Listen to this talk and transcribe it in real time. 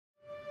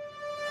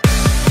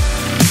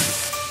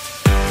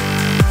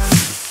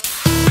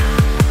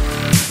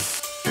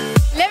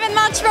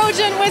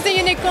Trojan was a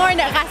Unicorn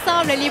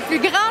rassemble les plus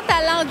grands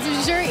talents du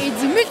jeu et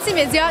du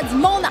multimédia du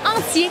monde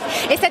entier.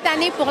 Et cette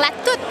année, pour la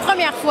toute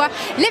première fois,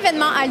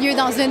 l'événement a lieu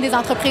dans une des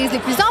entreprises les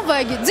plus en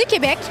vogue du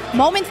Québec,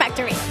 Moment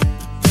Factory.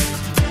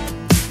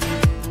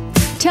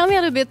 Tell me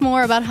a little bit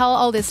more about how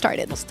all this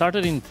started. It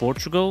started in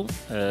Portugal,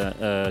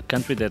 a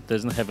country that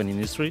doesn't have an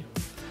industry.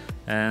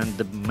 And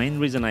the main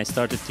reason I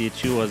started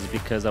THU was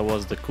because I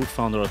was the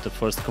co-founder of the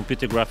first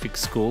computer graphics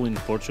school in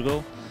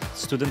Portugal.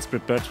 Students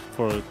prepared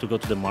to go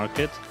to the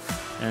market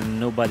and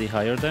nobody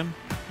hired them.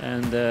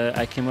 And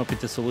I came up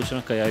with a solution,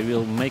 okay, I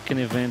will make an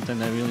event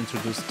and I will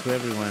introduce to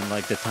everyone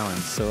like the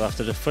talents. So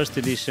after the first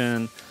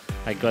edition,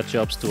 I got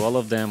jobs to all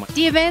of them.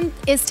 The event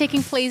is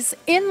taking place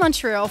in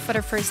Montreal for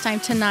the first time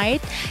tonight.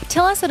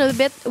 Tell us a little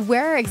bit,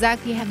 where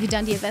exactly have you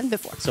done the event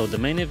before? So the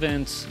main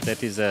event,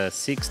 that is a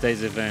 6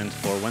 days event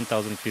for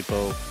 1,000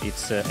 people.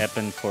 It's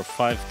happened for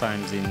 5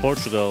 times in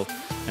Portugal,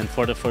 and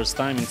for the first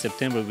time in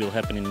September will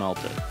happen in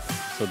Malta.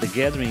 So the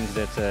gathering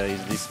that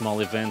is these small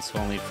events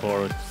only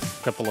for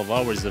a couple of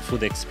hours, the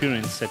food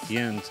experience at the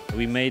end.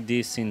 We made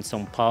this in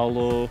São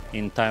Paulo,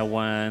 in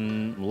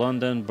Taiwan,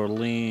 London,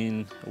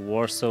 Berlin,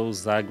 Warsaw,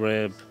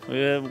 Zagreb.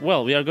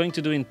 Well, we are going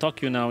to do in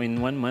Tokyo now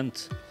in 1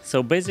 month.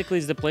 So basically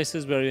it's the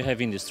places where you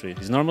have industry.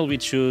 It's normal we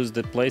choose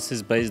the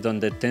places based on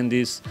the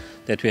attendees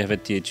that we have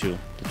at THU,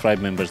 the tribe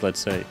members,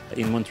 let's say.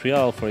 In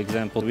Montreal, for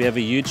example, we have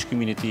a huge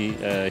community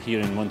here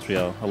in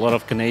Montreal. A lot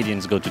of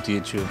Canadians go to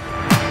THU.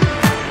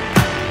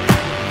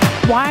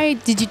 Why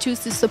did you choose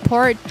to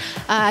support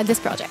this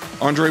project?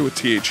 Andre with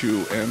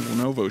THU and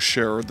Lenovo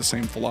share the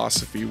same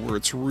philosophy where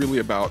it's really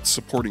about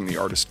supporting the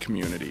artist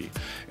community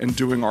and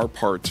doing our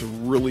part to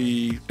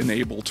really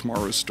enable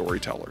tomorrow's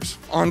storytellers.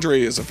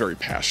 Andre is a very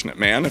passionate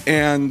man,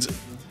 and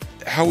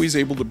how he's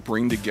able to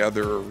bring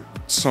together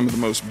some of the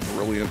most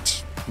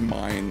brilliant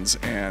minds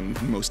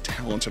and most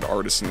talented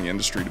artists in the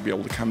industry to be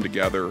able to come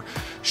together,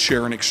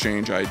 share and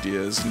exchange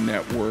ideas,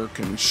 network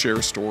and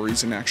share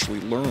stories and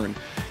actually learn.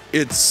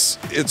 It's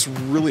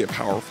really a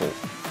powerful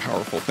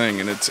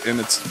thing, and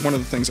it's one of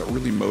the things that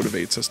really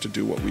motivates us to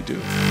do what we do.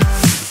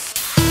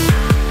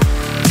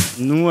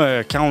 Nous,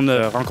 quand on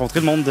a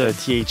rencontré le monde de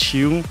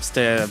THU,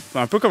 c'était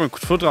un peu comme un coup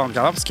de foudre en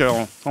regardant parce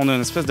qu'on a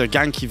une espèce de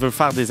gang qui veut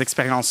faire des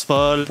expériences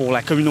folles pour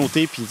la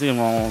communauté, puis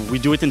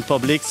we do it in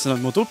public, c'est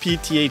notre motto. Puis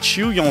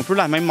THU, ils ont un peu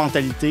la même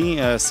mentalité.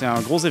 C'est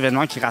un gros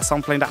événement qui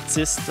rassemble plein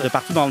d'artistes de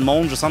partout dans le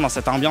monde, je sens dans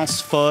cette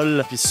ambiance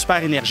folle, puis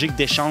super énergique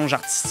d'échanges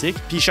artistiques.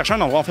 Puis ils cherchaient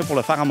un endroit en fait pour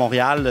le faire à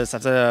Montréal. Ça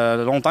faisait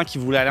longtemps qu'ils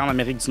voulaient aller en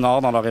Amérique du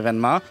Nord dans leur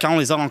événement. Quand on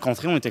les a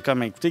rencontrés, on était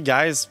comme, écoutez,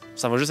 guys,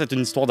 ça va juste être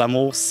une histoire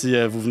d'amour si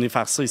vous venez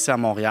faire ça ici à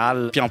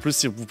Montréal. Puis en plus,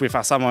 si vous pouvez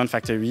faire ça à Moment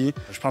Factory,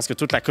 je pense que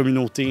toute la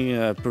communauté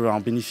peut en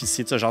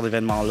bénéficier de ce genre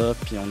d'événement-là,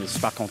 puis on est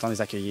super content de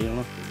les accueillir.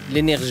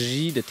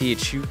 L'énergie de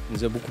THU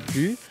nous a beaucoup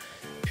plu.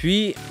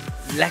 Puis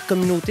la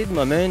communauté de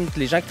Moment,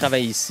 les gens qui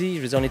travaillent ici,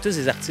 je veux dire, on est tous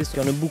des artistes,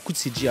 puis on a beaucoup de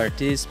CG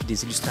artistes, puis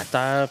des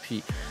illustrateurs,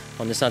 puis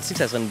on a senti que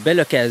ça serait une belle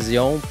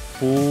occasion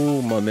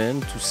pour Moment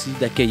aussi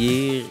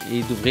d'accueillir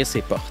et d'ouvrir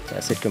ses portes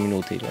à cette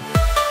communauté-là.